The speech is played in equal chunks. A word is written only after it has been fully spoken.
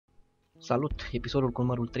Salut! Episodul cu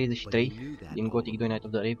numărul 33 din Gothic 2 Night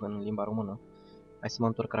of the Raven în limba română. Hai să mă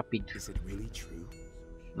întorc rapid.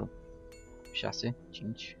 Nu. 6,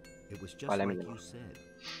 5, alea minelor.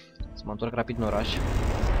 Să mă întorc rapid în oraș.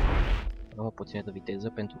 Am o puțină de viteză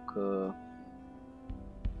pentru că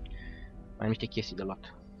mai am niște chestii de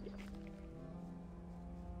luat.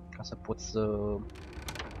 Ca să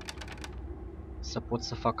pot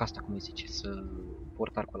să fac asta, cum îi zice, să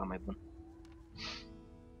port arcul ăla mai bun.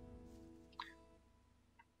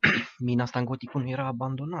 Mina asta în Gothic 1 era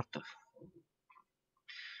abandonată,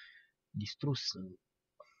 distrusă,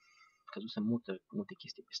 căzuse multe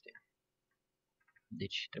chestii peste ea.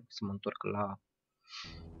 Deci trebuie să mă întorc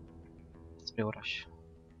spre oraș.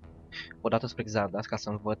 Odată spre Xardas ca să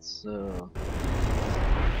învăț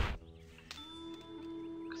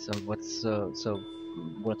să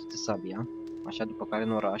îmbunătățesc sabia, așa, după care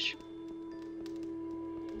în oraș.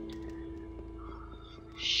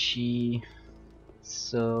 Și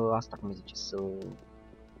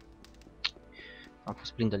am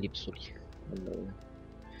fost plin de lipsuri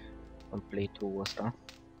în playthrough-ul ăsta.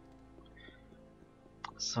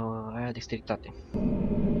 Să ai dexteritate.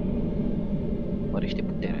 Mărește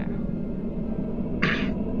puterea.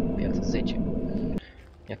 Viață 10.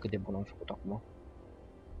 Ia cât de bun am făcut acum.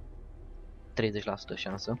 30%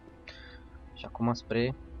 șansă. Și acum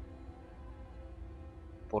spre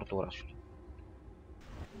portul orașului.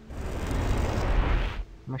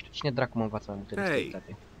 Nu mai știu cine dracu mă învață mai multe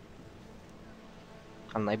dexteritate.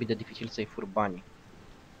 Al naibii de dificil să-i fur banii.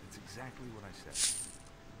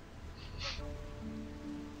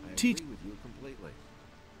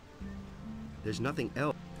 There's nothing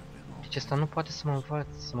else. Deci ăsta nu poate să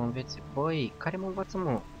mă învețe. Băi, care mă învață,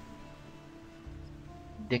 mă?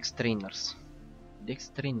 Dex trainers. Dex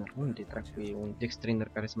trainer, unde dracu e un dex trainer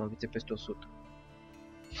care să mă învețe peste 100?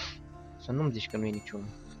 Să nu-mi zici că nu e niciunul.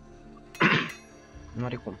 Nu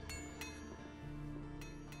are cum.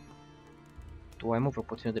 Tu ai, mă, vreo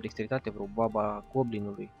poțiune de dexteritate, vreo boaba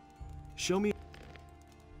goblinului. Show me.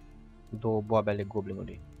 2 boabe ale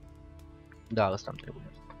goblinului. Da, ăsta îmi trebuie.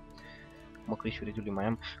 Măcrișul ridului mai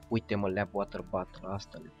am. Uite, mă, lea water battle,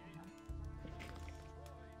 asta le vreau.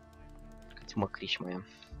 Câți măcriși mai am?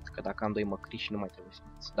 Că dacă am 2 măcriși nu mai trebuie să...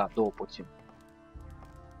 Da, 2 poțiuni.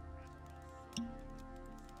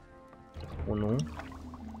 1. $160.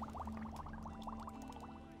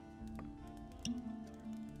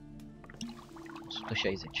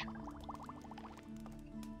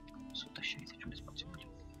 160, unde-s poțiunile?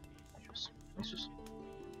 Jos, mai sus.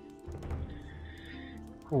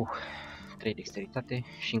 3 dexteritate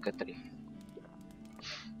și încă 3.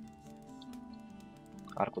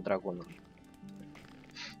 Arcul Dragonului.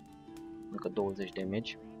 Încă 20 de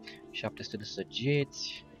damage. 700 de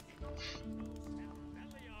săgeți.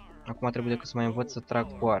 Acum trebuie decât să mai învăț să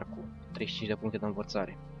trag cu arcul. 35 de puncte de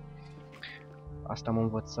învățare. Asta mă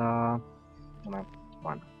învăța... Nu mai am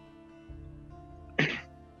bani.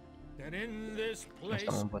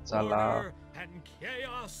 Asta mă învăța la...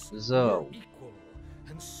 Zău.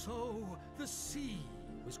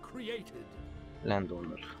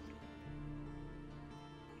 Landowner.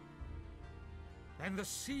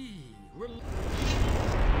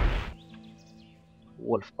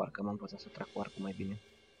 Wolf parcă m-am învățat să trag cu arcul mai bine.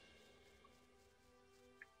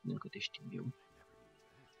 Din câte știu eu.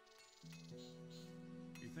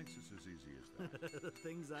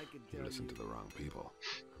 You listen to the wrong people.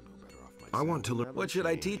 I'm no better off myself. I want to learn. What should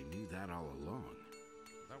I teach?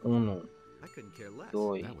 1, I couldn't care less.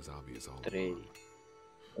 2, That was obvious all 3,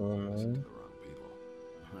 along. 1. Listen to the wrong people.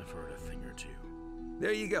 I've heard a thing or two.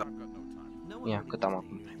 There you go. Ia, cât am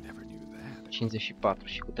acum? I never knew that. 54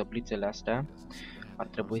 și cu tablițele astea ar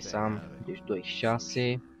trebui să am, deci 2,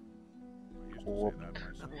 6 cu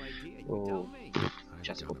 8,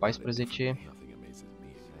 6 cu 14,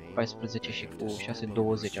 14 și cu 6,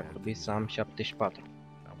 20, ar trebui să am 74.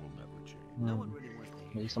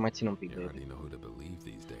 Zic să mai țin un pic de ele.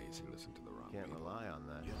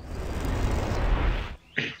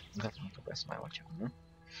 Gata, nu trebuia să mai iau altceva, nu?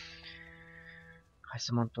 Hai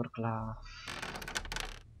să mă întorc la...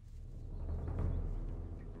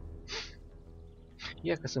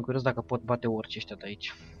 Ia că sunt curios dacă pot bate orice ăștia de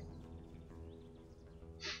aici.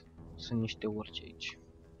 Sunt niște orice aici.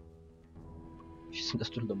 Și sunt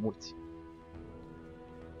destul de mulți.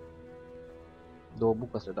 2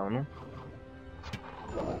 bucăți le dau, nu?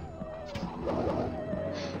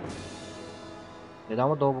 Le dau,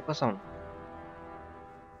 mă, 2 bucăți sau nu?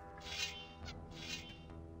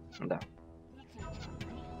 Da.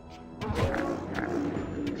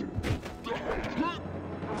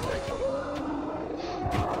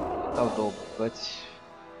 Dau 2 bucăți.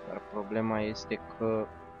 Dar problema este că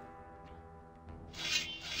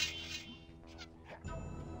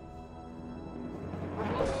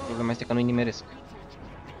Problema este că nu-i nimeresc.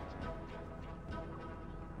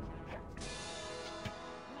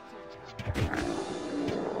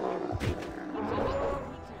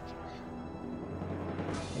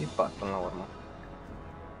 E bat până la urmă.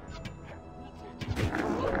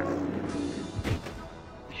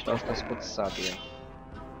 Și la asta scot sabia.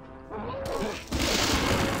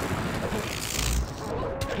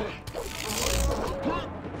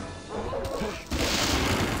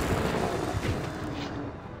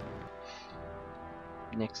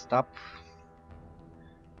 Next up.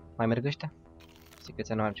 Mai merg ăștia?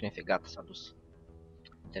 Secreția nu are niciun efect, gata, s-a dus.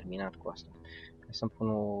 Terminat cu asta. Hai să-mi pun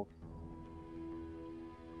o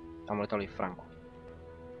amuleta lui Franco.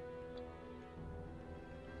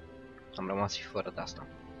 Am rămas și fără de asta.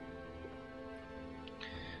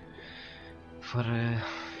 Fără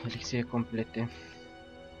elixire complete.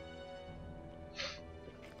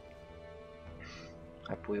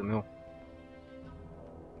 Hai puiul meu.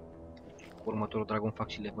 Cu următorul dragon fac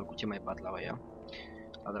și level cu ce mai bat la ea.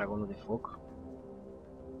 La dragonul de foc.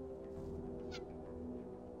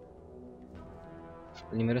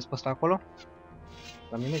 Îl nimeresc pe ăsta acolo?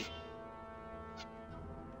 L-am nimerit.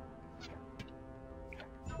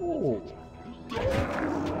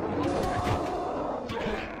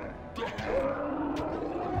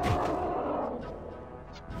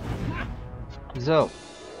 Zău.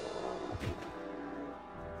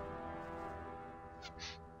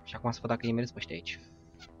 Și acum să văd dacă îi nimeresc pe ăștia aici.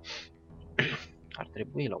 Ar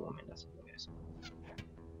trebui la un moment dat să nimeresc.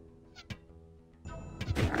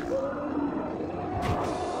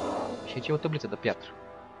 Și aici e o tabliță de piatră.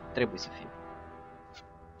 Trebuie să fie.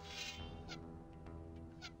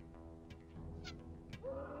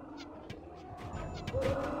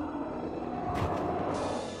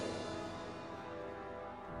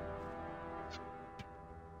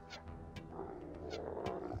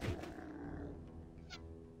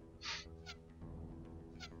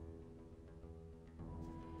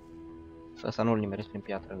 Asta nu-l nimeresc prin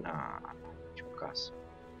piatră, n-a niciun caz.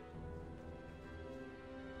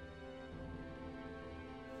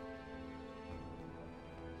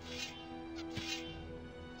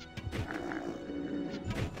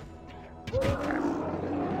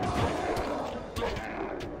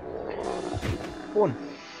 Bun.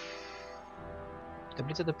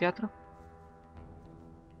 Tabliță de piatră?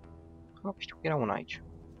 Ah, știu că era una aici.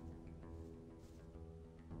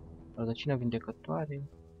 Rădăcină vindecătoare.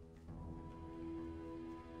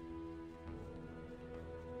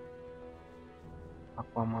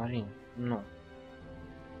 Aquamarin. Nu.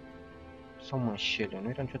 Sau mă înșele. Nu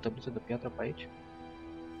era nicio tabliță de piatră pe aici?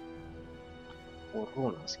 O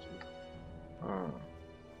rună, în schimb.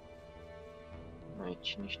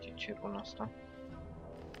 Aici nu știu ce rună asta.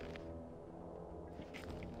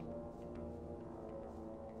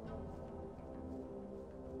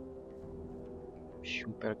 Și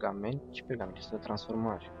un pergament. Ce pergament este de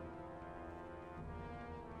transformare?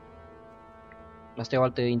 Asta e o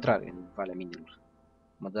altă intrare în Valea Minilor.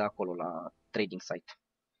 Mă dă acolo la trading site.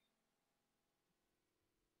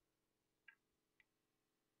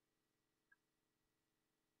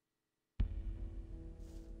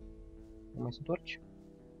 Nu mai se întoarce?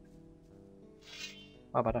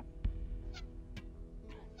 Ba da.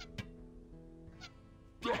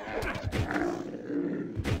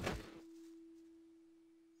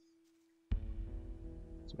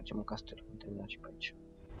 Să mergem în castel. Am terminat și pe aici.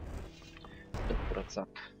 De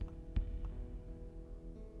curățat.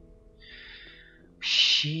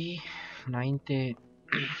 Și înainte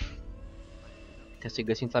trebuie să-i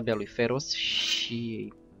găsim sabia lui Feros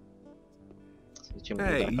și să zicem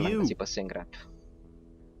că l-am găsit pe Sengrath.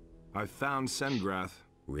 I found Sengrath.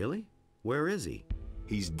 Really? Where is he?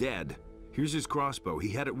 He's dead. Here's his crossbow.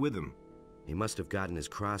 He had it with him. He must have gotten his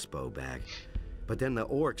crossbow back. But then the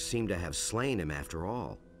orcs seem to have slain him after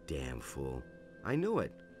all. Damn fool. I knew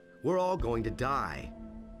it. We're all going to die.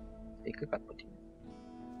 E căcat pe tine.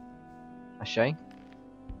 Așa-i?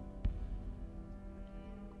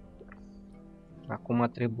 Acum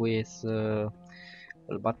trebuie să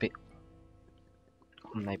îl bat pe...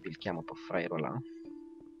 Cum naibii îl cheamă pe fraierul ăla?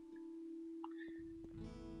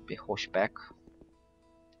 Pe Hoshback.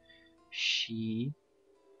 Și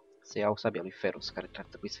să iau sabia lui Feros, care ar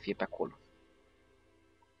trebui să fie pe acolo.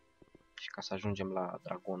 Și ca să ajungem la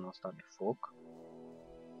dragonul ăsta de foc,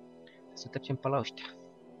 să trecem pe la ăștia.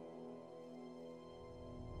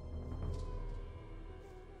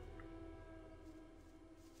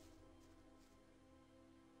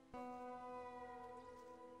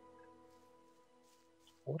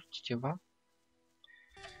 Orice ceva.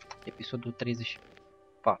 Episodul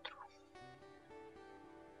 34.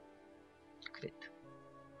 Cred.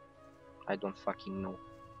 I don't fucking know.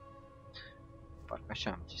 Parcă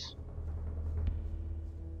așa am zis.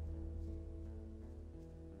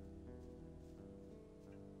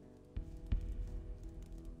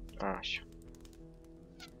 Așa.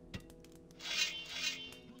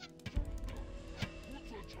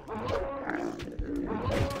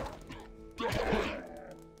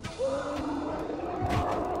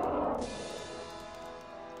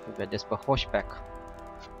 Vedeți pe Hoshback.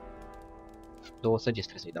 2 săgeți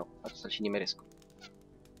trebuie să-i dau, ar să-l și nimeresc.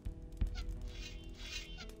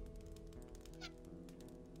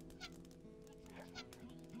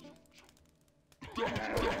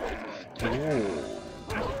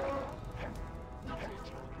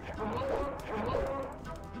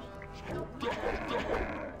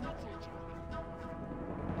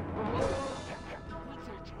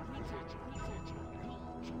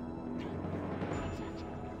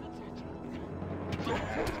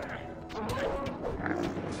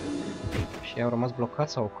 Și ei au rămas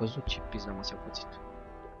blocați sau au căzut? Ce pizda mă s-au pățit?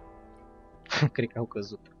 Cred că au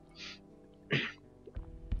căzut.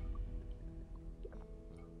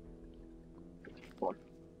 Bun.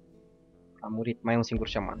 A murit. Mai e un singur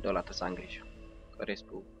șaman. De ăla să am grijă. Că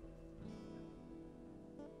restul...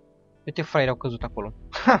 Uite, fraieri au căzut acolo.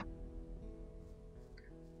 Ha!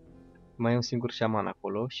 Mai e un singur șaman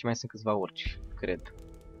acolo și mai sunt câțiva orci, cred.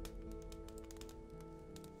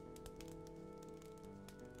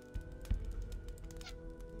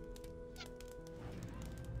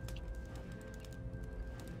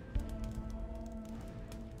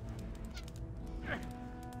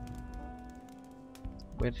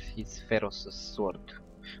 Where is Fero's sword?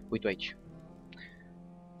 Uite aici.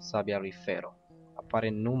 Sabia lui Fero. Apare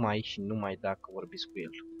numai și numai dacă vorbiți cu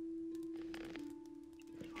el.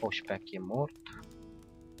 Hoshback e mort.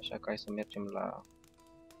 Așa că hai să mergem la...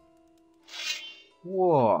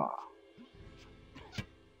 Wow!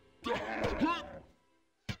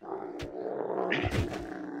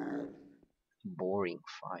 Boring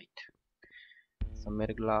fight. Să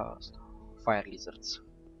merg la asta. Fire Lizards.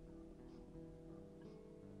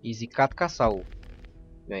 Easy Katka sau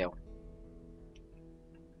eu iau?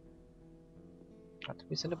 Ar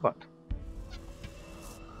trebui să le bat.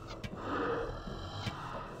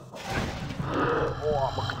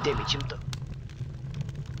 Oh, mă, cât damage îmi dă.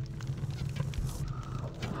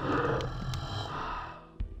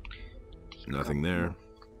 Nothing there.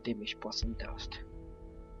 Cât damage poate să-mi dea astea.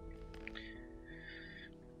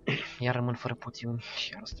 Iar rămân fără poțiuni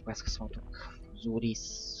și iar o să trebuiască să mă duc.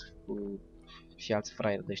 Zuris și alți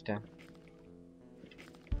fraieri de ăștia.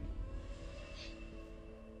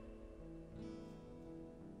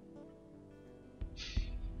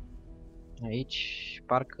 Aici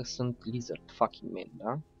parcă sunt lizard fucking men,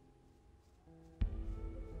 da?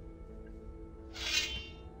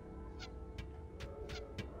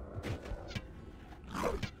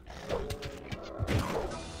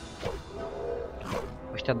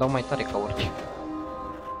 Ăștia dau mai tare ca orice.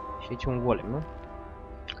 Și aici un golem, nu?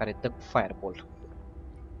 Care dă cu fireball.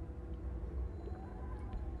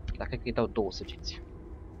 Dar cred că îi dau 2 săgeți.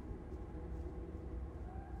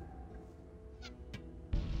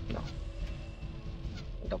 Da.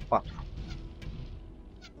 Îi dau 4.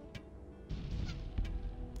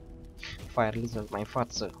 Fire Lizard mai în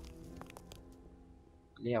față.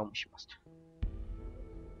 Le iau și pe astea.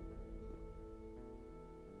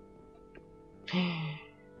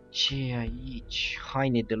 Ce e aici?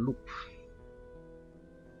 Haine de lup.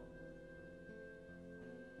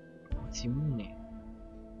 Poțiune.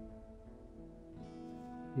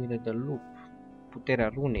 Piele de lup. Puterea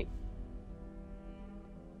runei.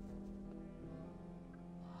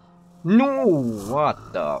 Nu!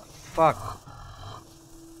 What the fuck?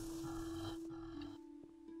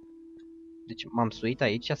 Deci m-am suit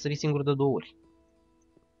aici și a sărit singur de 2 ori.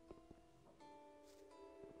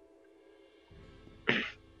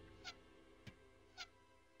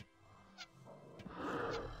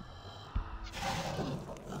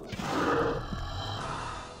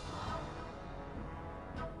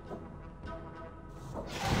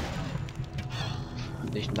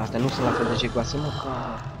 Deci astea nu sunt la fel de jegoase, mă,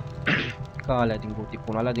 ca alea din Gothic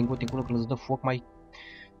 1. Alea din Gothic 1 când îți dă foc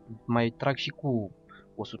mai trag și cu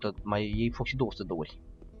 100, mai iei foc și 200 de ori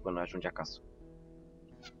până ajungi acasă.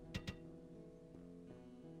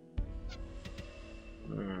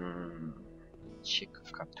 Ce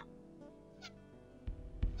căcat.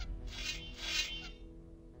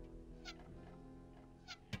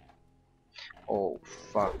 Oh,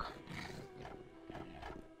 fuck.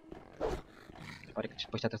 Pare că și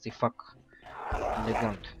pe ăștia trebuie să-i fac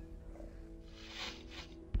elegant.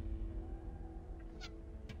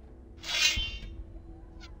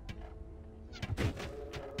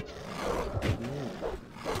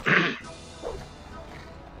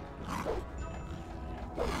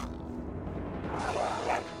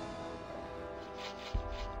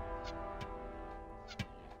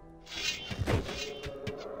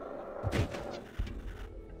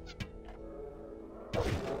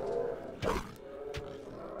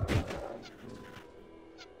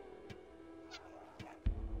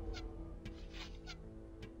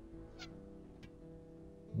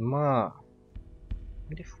 Mă,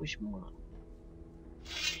 unde fugi, mă?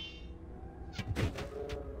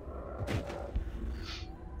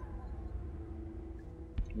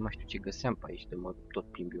 Nu mai știu ce găseam pe aici, de mă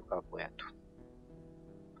tot plimb eu ca băiatul.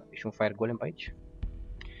 E și un fire golem pe aici?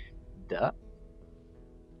 Da.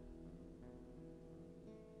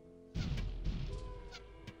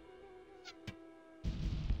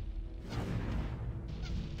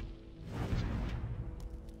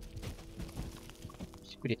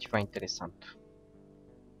 Sigur e ceva interesant.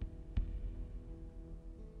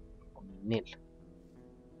 Un inel.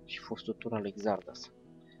 Și fostătura lui Xardas.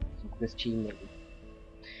 Sunt curios ce inel.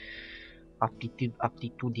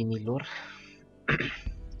 Aptitudinilor.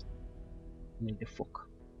 Inel de foc.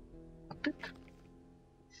 Atât.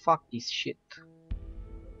 Fuck this shit.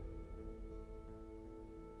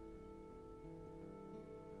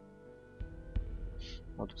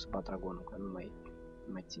 Mă duc să bat dragonul, că nu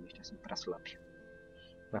mai țin, ăștia sunt prea slabi.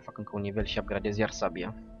 Mai fac încă un nivel și upgradez iar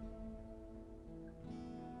sabia.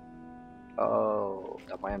 Oh,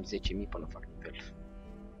 dar mai am 10.000 până fac nivel.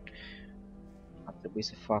 Ar trebui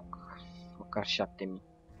să fac măcar 7.000.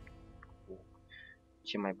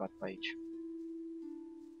 Ce mai bat pe aici?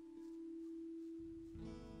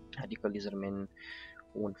 Adică Lizardman,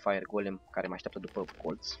 un fire golem care mă așteaptă după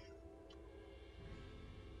colț.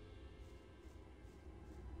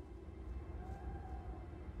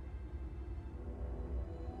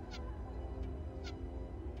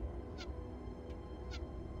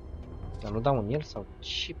 Dar nu dau un el sau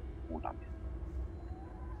ce pula mea?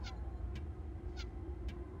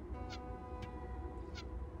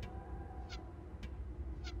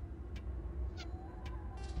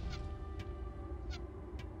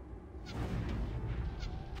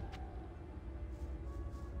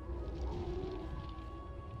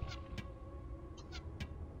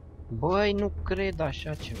 Băi, nu cred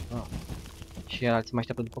așa ceva. Și alții mai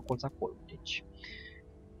așteaptă după colț acolo, deci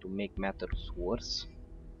to make matters worse.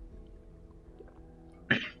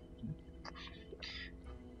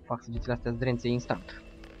 Fac săgețile astea zdrențe instant.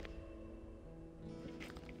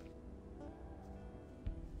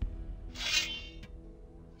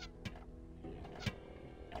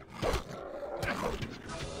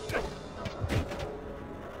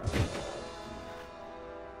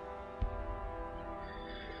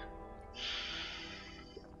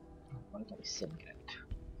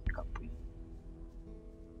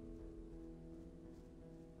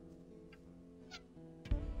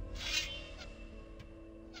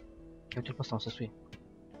 Uite-l pe ăsta, o să sui.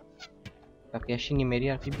 Dacă ia și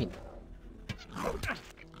nimeria, ar fi bine.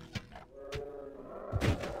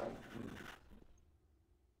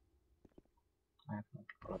 Hai, nu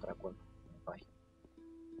pică la dragon. Vai.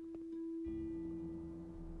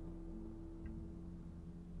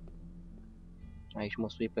 Aici mă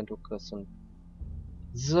sui pentru că sunt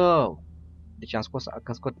zău. Deci am scos,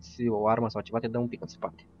 când scoți o armă sau ceva, te dă un pic în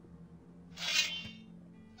spate.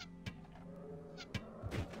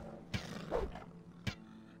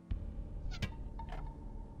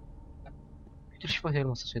 Și poate el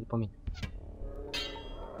mă să sui după mine.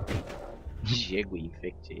 Jegul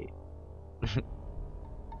infecție.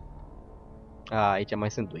 A, aici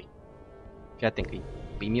mai sunt doi. Fii atent că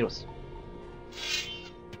e miros.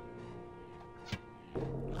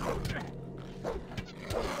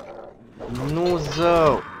 Nu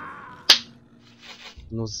zău.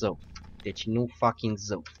 Nu zău. Deci nu fucking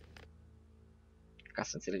zău. Ca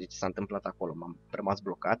să înțelegeți ce s-a întâmplat acolo. M-am rămas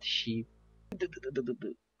blocat și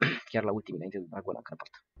chiar la ultimii, înainte de dragon am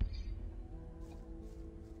crăpat.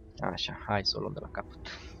 Așa, hai să o luăm de la capăt.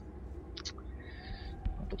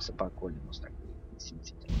 Mă duc să bag golemul ăsta, că e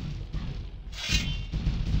simțit.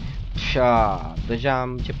 Așa, deja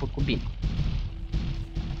am început cu bine.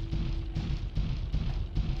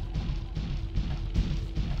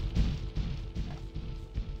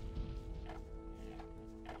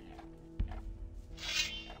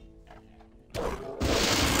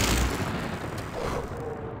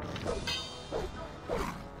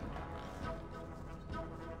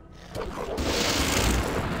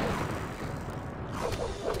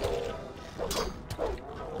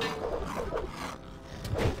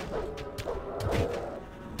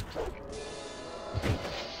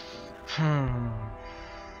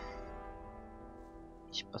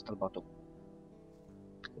 Și pe ăsta-l bat-o.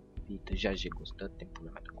 E deja jegul, stă timpul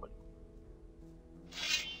meu de acolo.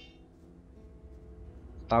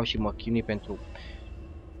 Stau și mă chinui pentru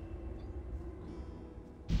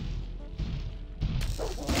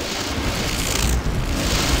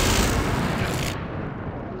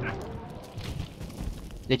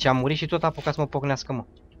Deci am murit și tot a apucat să mă pocnească, mă.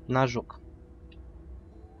 N-a joc.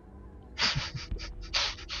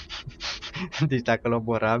 Deci dacă îl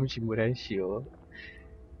oboram și muream și eu.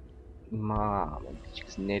 Mamă, deci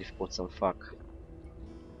câți nervi pot să-mi fac.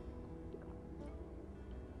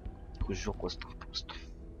 Cu jocul ăsta prost.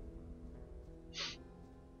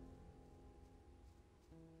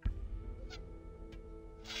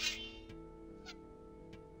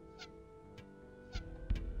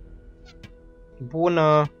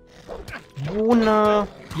 Bună! Bună!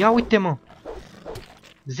 Ia uite, mă!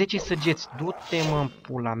 10 săgeți. Du-te, mă, în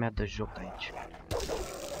pula mea de joc aici.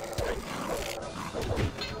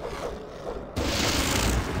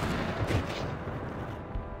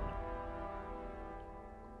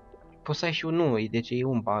 Poți să ai și un nu, deci e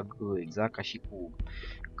un bug exact ca și cu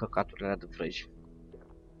căcaturile alea de vrăji.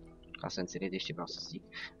 Ca să înțelegeți ce vreau să zic.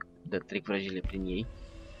 De trec vrăjile prin ei.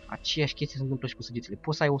 Aceeași chestie se întâmplă și cu săgețile.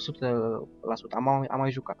 Poți să ai 100%. Am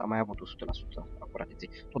mai jucat, am mai avut 100% acuratețe.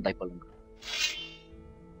 Tot dai pe lângă.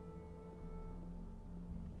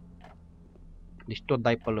 Deci tot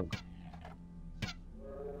dai pe lângă.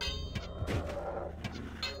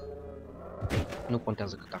 Nu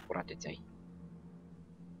contează cât acuratețe ai.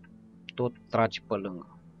 Tot tragi pe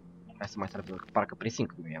lângă. Hai să mai trag pe lângă. Parcă presimt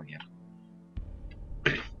că nu iau iar.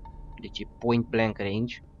 Deci e point blank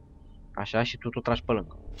range. Așa, și tu tot tragi pe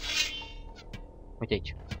lângă. Uite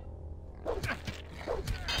aici.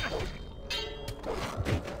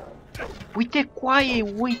 Uite coaie,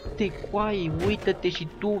 uite coaie, uită-te și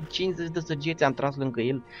tu, 50 de săgeți am tras lângă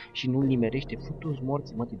el și nu-l nimerește. Futu-ți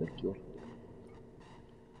morții, mă, tidărchior.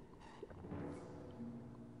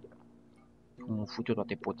 Cum îmi fut eu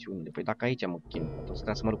toate poțiunile? Păi dacă aici mă chem, atunci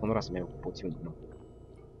stăteam să mă duc în oraș să-mi iau poțiuni, nu?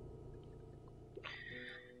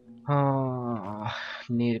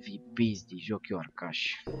 Nervii pizdi, joc eu arcaș.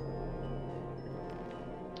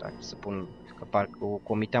 Dacă să pun, că parcă o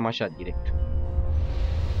comiteam așa direct.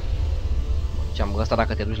 Ziceam, ăsta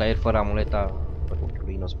dacă te duci la el fără amuleta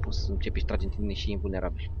pădului, n-o spus, începi și tragi în tine și e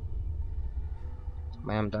invulnerabil.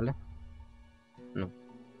 Mai am de-alea? Nu.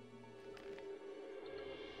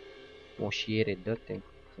 Moșiere, dă-te,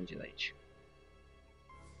 fânge de aici.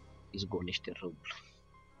 Izgonește răul.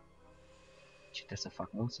 Ce trebuie să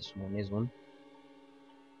fac, mă? Să sumonez un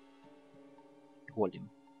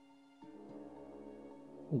golem.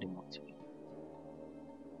 Unde morți?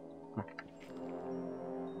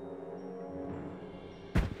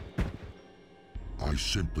 I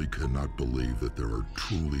simply cannot believe that there are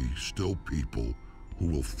truly still people who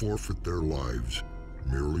will forfeit their lives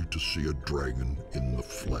merely to see a dragon in the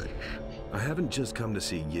flesh. I haven't just come to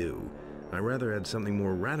see you. I rather had something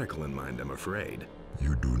more radical in mind, I'm afraid.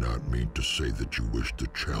 You do not mean to say that you wish to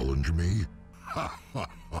challenge me?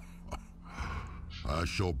 I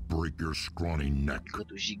shall break your scrawny neck.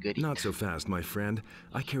 Not so fast, my friend.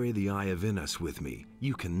 I carry the Eye of Inus with me.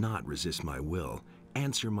 You cannot resist my will.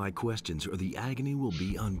 Answer my questions or the agony will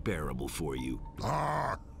be unbearable for you.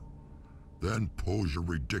 Ah! Then pose your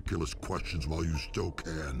ridiculous questions while you still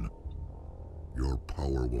can. Your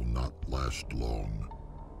power will not last long.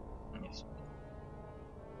 Yes.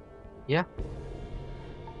 Yeah.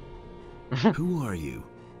 Who are you?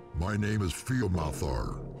 My name is Feomathar,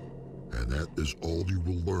 and that is all you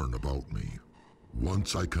will learn about me.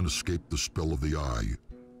 Once I can escape the spell of the eye,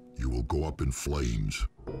 you will go up in flames.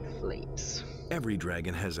 Flames. Every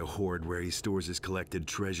dragon has a hoard where he stores his collected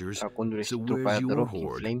treasures. So Where's where's your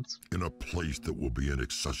hoard? In a place that will be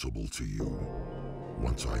inaccessible to you.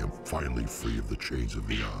 Once I am finally free of the chains of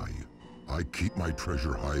the eye, I keep my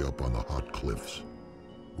treasure high up on the hot cliffs,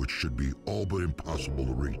 which should be all but impossible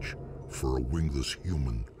to reach for a wingless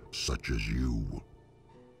human such as you.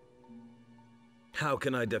 How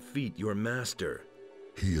can I defeat your master?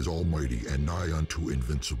 He is almighty and nigh unto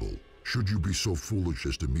invincible. Should you be so foolish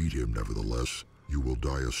as to meet him, nevertheless, you will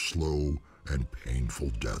die a slow and painful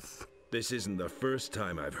death. This isn't the first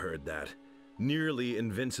time I've heard that. Nearly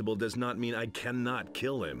invincible does not mean I cannot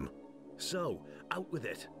kill him. So, out with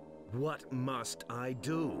it. What must I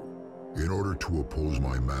do? In order to oppose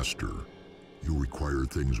my master, you require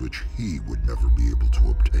things which he would never be able to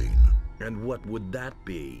obtain. And what would that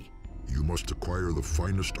be? You must acquire the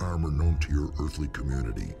finest armor known to your earthly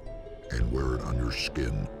community and wear it on your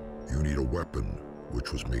skin. You need a weapon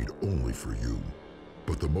which was made only for you.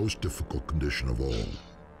 But the most difficult condition of all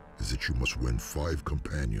is that you must win 5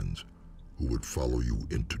 companions who would follow you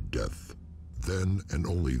into death. Then and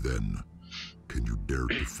only then can you dare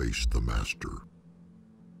to face the master.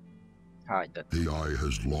 The eye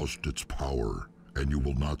has lost its power, and you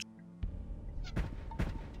will not...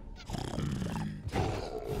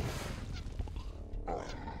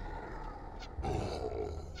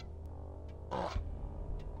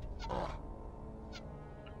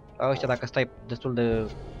 Ăștia dacă stai destul de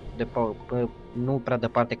nu prea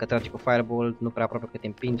departe că trage cu fireball, nu prea aproape că te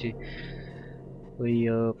împinge, îi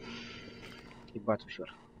bați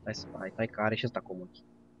ușor. Hai că are și ăsta comun.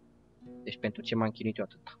 Deci pentru ce m-am chinuit eu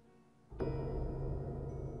atât?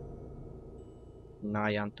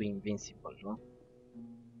 N-ai antu invincible, nu?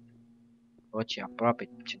 Bă, ce aproape,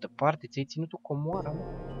 ce departe ți-ai ținut tu comoara, mă?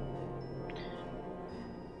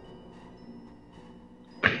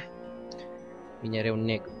 Minereu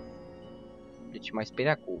negru. Deci mai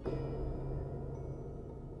speria cu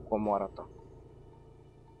comoara ta.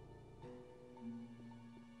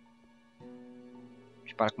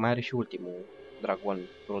 Și parcă mai are și ultimul dragon,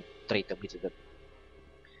 vreo 3 tăblițe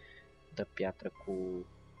de piatră cu...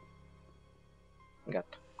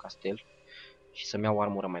 Gata, castel. Și să-mi iau o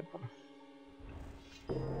armură mai bună.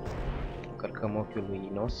 Încărcăm ochiul lui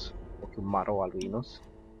Inos, ochiul maro al lui Inos.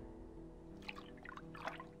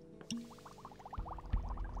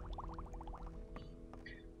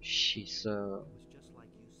 Și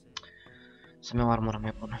să-mi iau o armură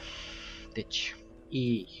mai bună. Deci,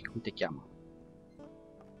 cum te cheamă?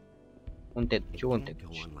 Unde te duci? Unde te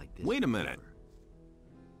duci? Wait a minute.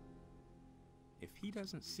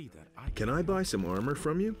 Can I buy some armor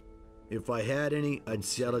from you? If I had any, I'd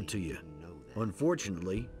sell it to you.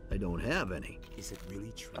 Unfortunately, I don't have any.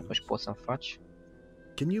 Atunci poți să-mi faci?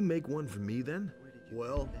 Can you make one for me then?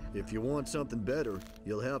 Well, if you want something better,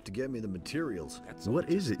 you'll have to get me the materials. What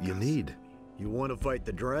is it you need? You want to fight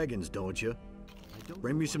the dragons, don't you?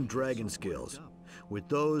 Bring me some dragon scales. With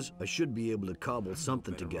those, I should be able to cobble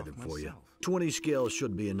something together for you. 20 scales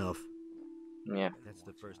should be enough. Yeah. That's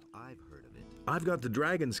the first I've heard of it. I've got the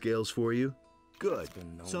dragon scales for you. Good.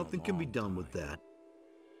 Something can be done with that.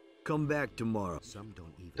 Come back tomorrow.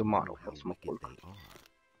 Tomorrow, pot să mă culc.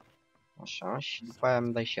 Așa, și după aia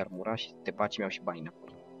îmi dai și armura și te baci, mi-au și banii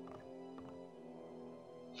înapoi.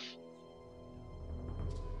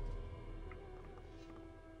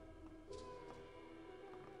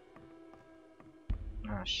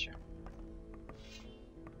 Așa.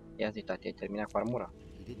 Ia zi, tati, ai terminat cu armura?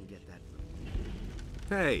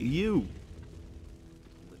 Hey, you!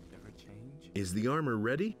 Is the armor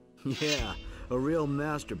ready? Yeah, a real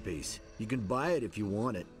masterpiece. You can buy it if you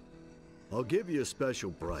want it. I'll give you a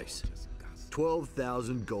special price.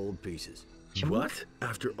 12,000 gold pieces. What?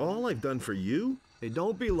 After all I've done for you? Hey,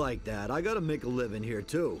 don't be like that. I gotta make a living here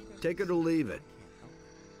too. Take it or leave it.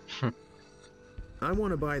 I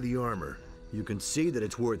want to buy the armor. You can see that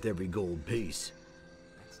it's worth every gold piece.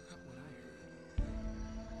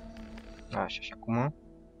 Așa, și acum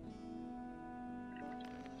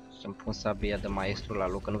să-mi pun sabia de maestru la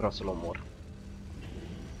loc, că nu vreau să-l omor.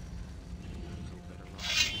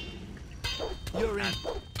 You're in.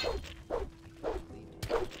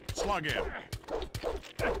 Slug him.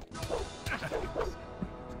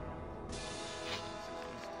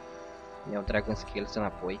 Iau Dragon Skills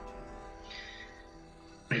înapoi.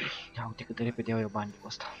 Ia uite cât de repede iau eu banii cu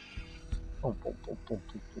ăsta. Pum, pum, pum, pum,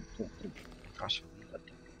 pum, pum, pum, pum. Așa,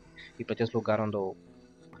 îi plătesc lui Garon o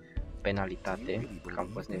penalitate, că am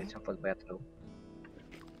fost neveți, am fost băiat rău.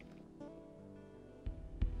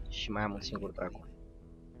 Și mai am un singur dragon.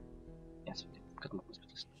 Ia să vedem, cât mă pot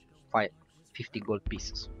plătesc. 50 gold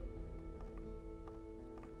pieces.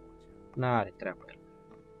 N-are treabă el.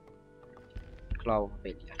 Clau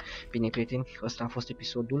Belia. Bine, prieteni, ăsta a fost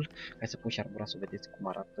episodul. Hai să pun și armura să vedeți cum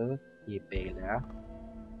arată. E Belia.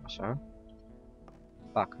 Așa.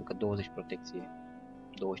 Fac încă 20 protecție,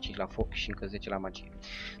 25 la foc și încă 10 la magie.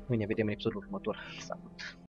 Noi ne vedem în episodul următor. Salut!